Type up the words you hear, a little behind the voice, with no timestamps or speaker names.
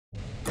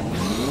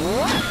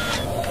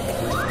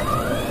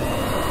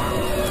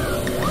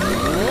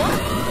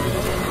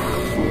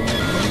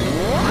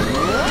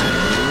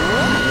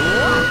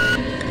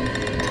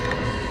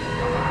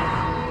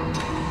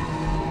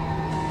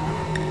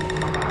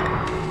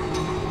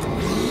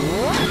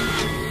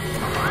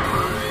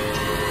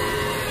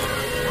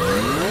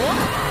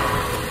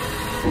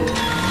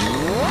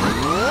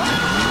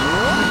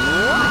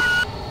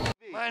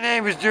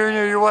Jr.,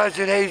 you're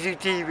watching Hazey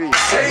TV.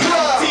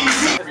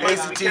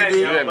 Hazey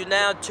TV. You're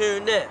now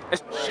tuned in.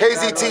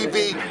 Hazey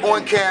TV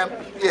on cam.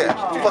 Yeah,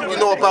 fuck you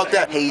know about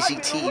that. Hazey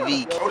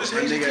TV. Oh, this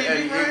Hazey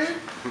TV, man.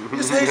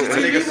 This Hazey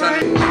TV,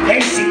 man.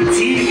 Hazey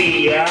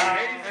TV, yeah.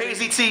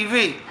 Hazey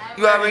TV.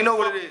 You already know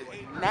what it is.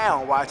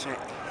 Now watching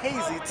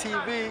Hazey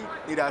TV.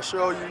 Need I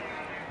show you?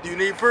 Do you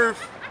need proof?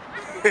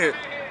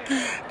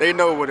 They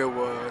know what it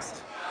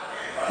was.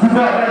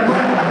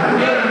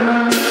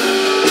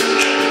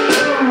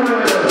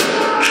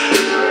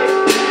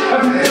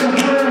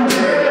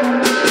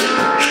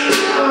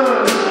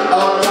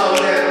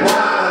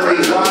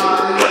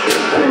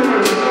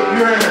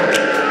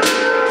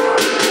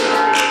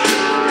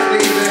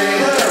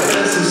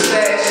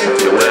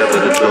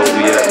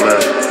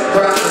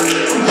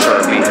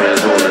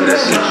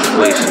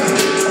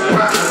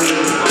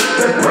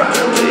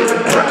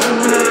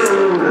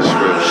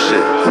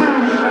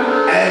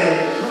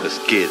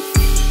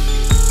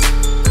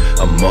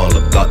 I'm all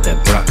about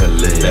that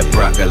broccoli,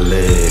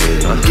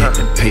 I'm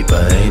getting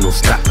paper, ain't no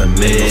stopping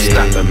me,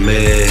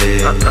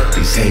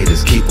 These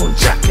haters keep on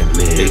jacking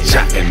me,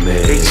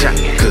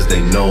 cause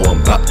they know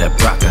I'm about that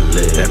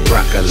broccoli,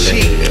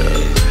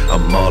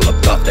 I'm all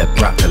about that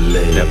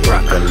broccoli,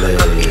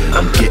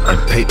 I'm getting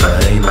paper,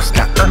 ain't no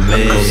stopping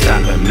me,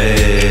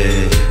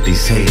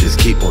 These haters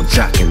keep on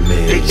jacking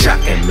me,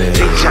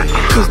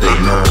 cause they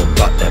know I'm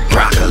about that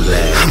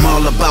broccoli. I'm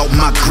all about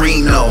my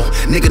green, no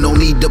nigga, no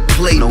need to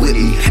play with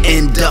me.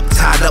 End up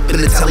tied up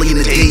in the telly in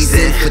the days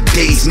in for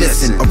days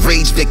missing. A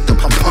rage victim,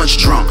 I'm punch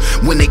drunk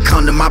when they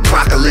come to my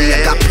broccoli.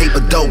 I got paper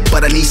dope,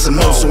 but I need some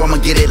more, so I'ma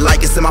get it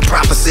like it's in my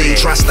prophecy.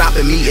 Try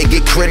stopping me and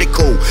get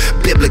critical,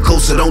 biblical,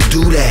 so don't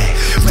do that.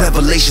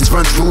 Revelations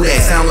run through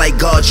that, sound like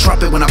God's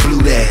trumpet when I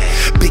blew that.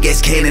 Big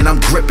ass cannon, I'm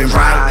gripping,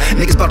 right?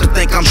 Niggas about to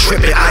think I'm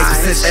tripping.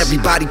 Since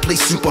everybody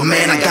plays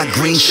Superman, I got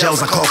green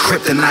shells I call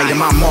kryptonite in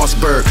my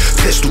Mossberg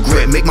pistol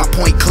grip. Make my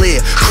point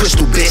clear,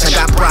 crystal bitch. I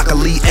got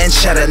broccoli and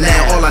cheddar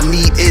now. All I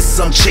need is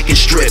some chicken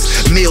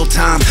strips.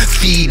 Mealtime,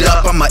 feed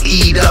up, I'ma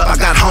eat up. I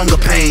got hunger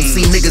pains.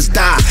 See niggas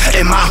die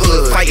in my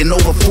hood, fighting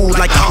over food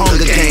like a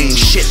Hunger Games.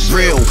 Shit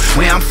real,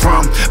 where I'm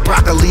from,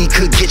 broccoli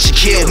could get you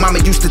killed. Mama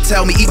used to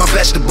tell me eat my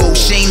vegetables.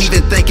 She ain't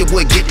even think it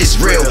would get this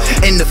real.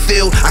 In the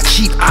field, I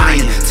keep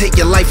eyeing. Take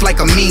your life like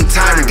a mean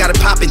tyrant. Got it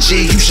poppin',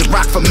 G, you should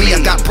rock for me.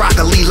 I got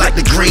broccoli like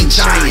the Green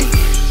Giant.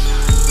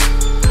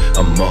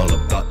 I'm all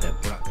about that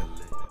broccoli.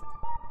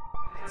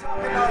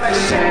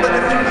 But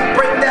if you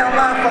break down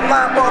line for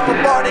line, bar for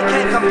bar, they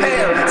can't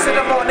compare. Sit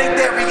them on their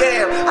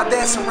derriere. I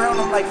dance around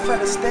them like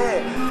Fred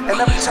Astaire. And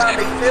every time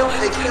they feel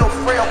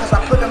frail, cause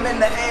I put them in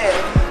the air.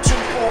 2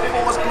 4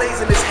 4s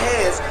blazing his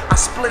heads. I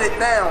split it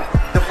down,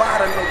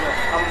 divide a nigga.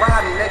 I'm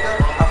riding, nigga.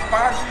 I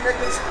find you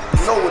niggas,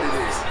 you know what it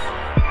is.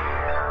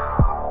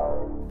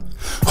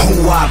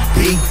 Who I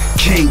be?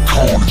 King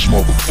Carnage,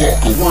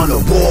 motherfucker. Want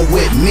a war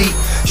with me?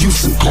 You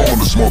some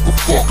Carnage,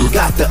 motherfucker.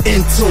 Got the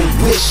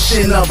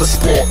intuition of a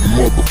Spartan,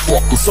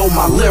 motherfucker. So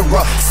my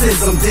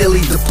lyricism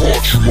daily depart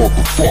you,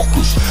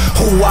 motherfuckers.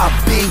 Who I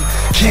be?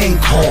 King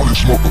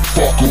Carnage,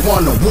 motherfucker.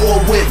 Want a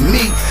war with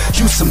me?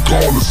 You some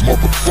Carnage,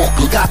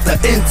 motherfucker. Got the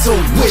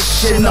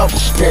intuition of a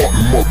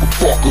Spartan,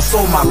 motherfucker.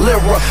 So my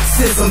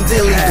lyricism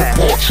daily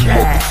depart you,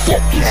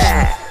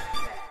 motherfuckers.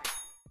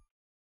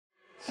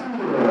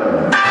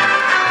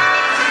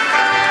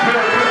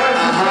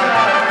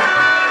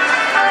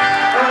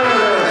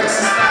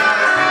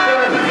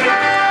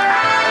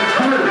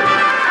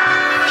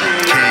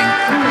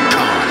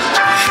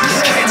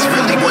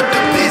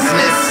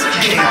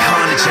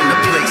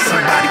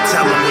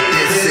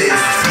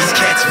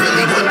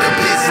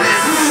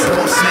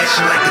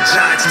 Like the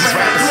Giants, these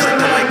rappers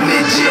looking like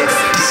midgets.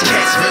 These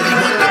cats really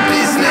want the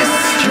business.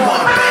 You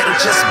want battle,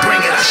 just bring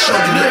it. I show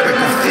you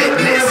lyrical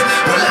fitness.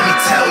 Well, let me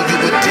tell you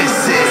what this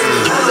is.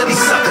 All of these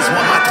suckers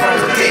want my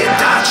throne, dead,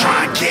 die,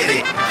 try and get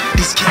it.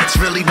 These cats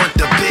really want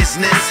the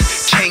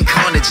business. King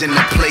Carnage in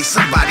the place,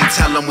 somebody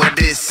tell them what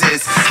this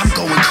is. I'm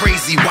going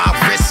crazy, why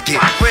risk it?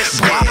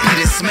 Boy, I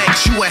beat it, smack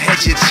you and had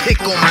your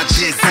chick on my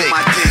jizz.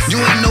 You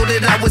ain't know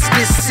that I was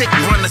this sick,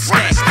 run a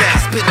stack. I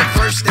spit a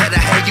verse that I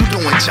had you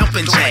doing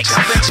jumping jacks.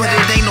 But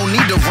it ain't no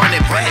need to run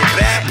it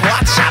back. Boy,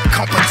 I chop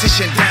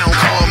competition down,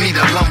 call me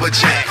the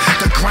lumberjack.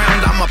 The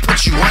ground, I'ma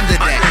put you under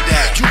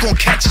that. You gon'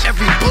 catch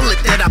every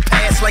bullet that I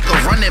pass like a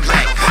running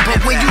back.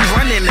 But where you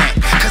running at?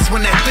 Cause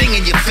when that thing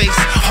in your face,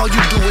 all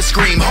you do is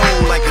scream ho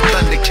like a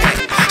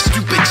thundercat.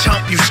 Stupid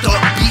chump, you start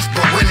beef,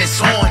 but when it's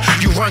on,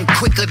 you run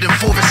quicker than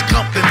Forrest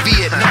Gump in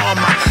Vietnam.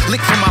 I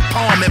lick from my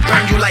palm and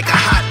burn you like a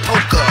hot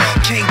poker.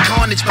 King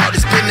Carnage bout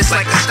his business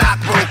like a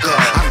stockbroker.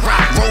 I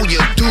rock roll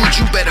you, dude,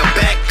 you better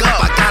back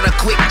up. I got a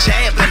quick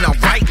jab and a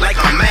right like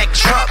a Mack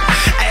truck.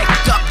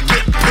 Act up,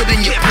 get put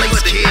in your place,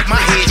 kid. My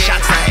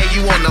headshots, I had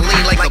you on the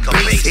lean like a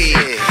bass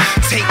head.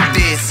 Take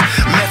this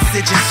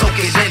message and soak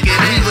it in.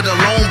 Leave it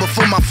alone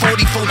before my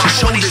 40 fold your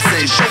shoulders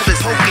in.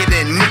 Poke it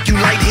in, make you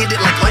lightheaded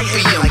like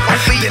opium.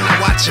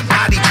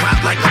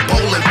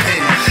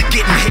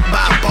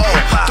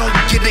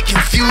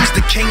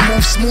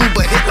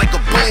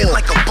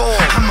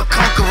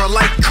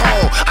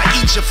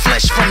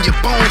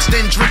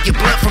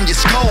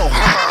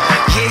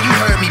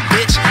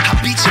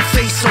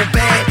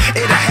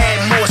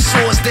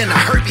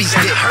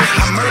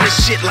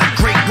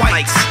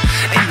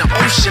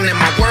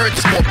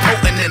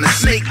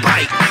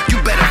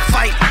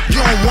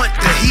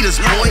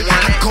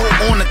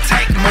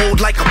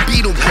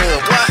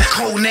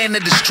 man,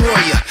 the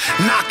destroyer.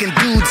 Knocking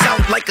dudes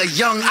out like a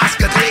young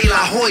Oscar De La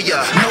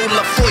Hoya. No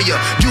love for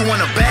ya. You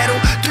wanna battle?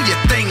 Do your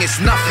thing,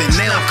 it's nothing.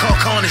 They don't call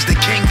Carnage the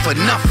king for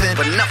nothing.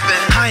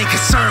 I ain't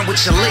concerned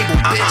with your label,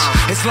 bitch.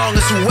 As long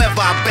as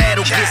whoever I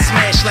battle gets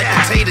smashed like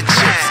potato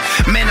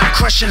chips. Man, I'm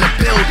crushing the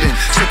building.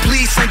 So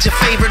please send your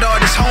favorite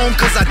artist home,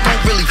 cause I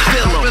don't really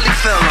feel him.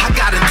 I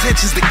got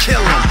intentions to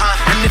kill him.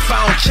 And if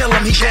I don't kill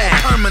him, he gon'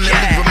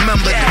 permanently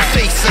remember the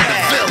face of the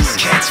villain. These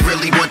cats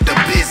really want the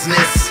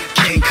business.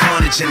 King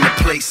Carnage in the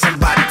place,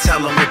 somebody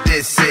tell them what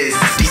this is.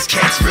 These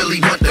cats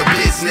really want the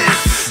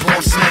business.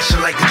 Born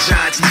smashing like the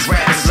Giants, these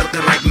rappers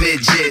looking like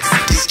midgets.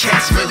 These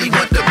cats really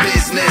want the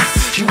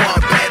business. You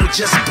want battle,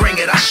 just bring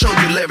it, I'll show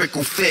you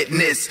lyrical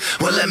fitness.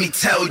 Well, let me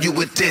tell you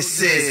what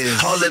this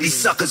is. All of these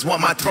suckers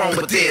want my throne,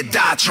 but they'll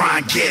die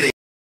trying to get it.